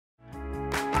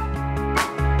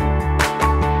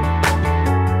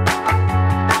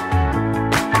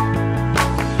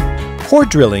Core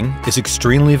drilling is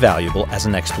extremely valuable as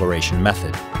an exploration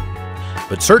method,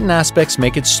 but certain aspects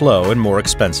make it slow and more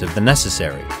expensive than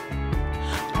necessary.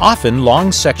 Often,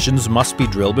 long sections must be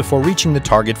drilled before reaching the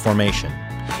target formation.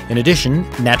 In addition,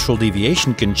 natural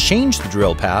deviation can change the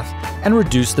drill path and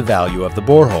reduce the value of the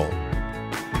borehole.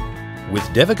 With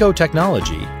Devico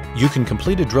technology, you can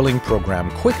complete a drilling program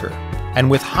quicker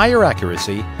and with higher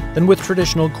accuracy than with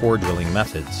traditional core drilling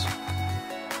methods.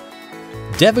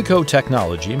 Devico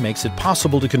technology makes it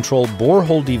possible to control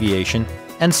borehole deviation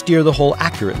and steer the hole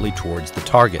accurately towards the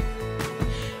target.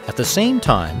 At the same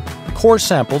time, core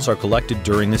samples are collected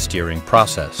during the steering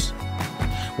process.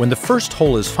 When the first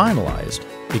hole is finalized,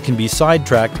 it can be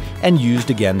sidetracked and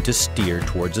used again to steer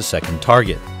towards a second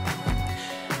target.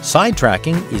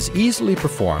 Sidetracking is easily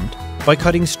performed by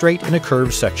cutting straight in a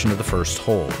curved section of the first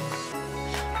hole.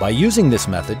 By using this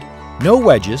method, no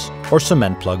wedges or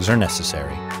cement plugs are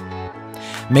necessary.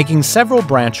 Making several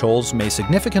branch holes may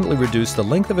significantly reduce the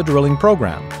length of a drilling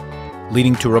program,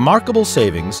 leading to remarkable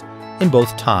savings in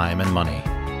both time and money.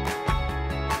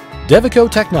 Devico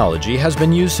technology has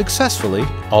been used successfully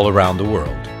all around the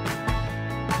world.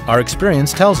 Our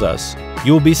experience tells us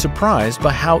you will be surprised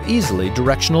by how easily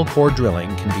directional core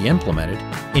drilling can be implemented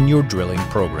in your drilling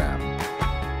program.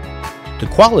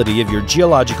 The quality of your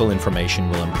geological information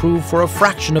will improve for a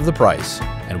fraction of the price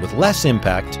and with less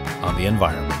impact on the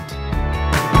environment.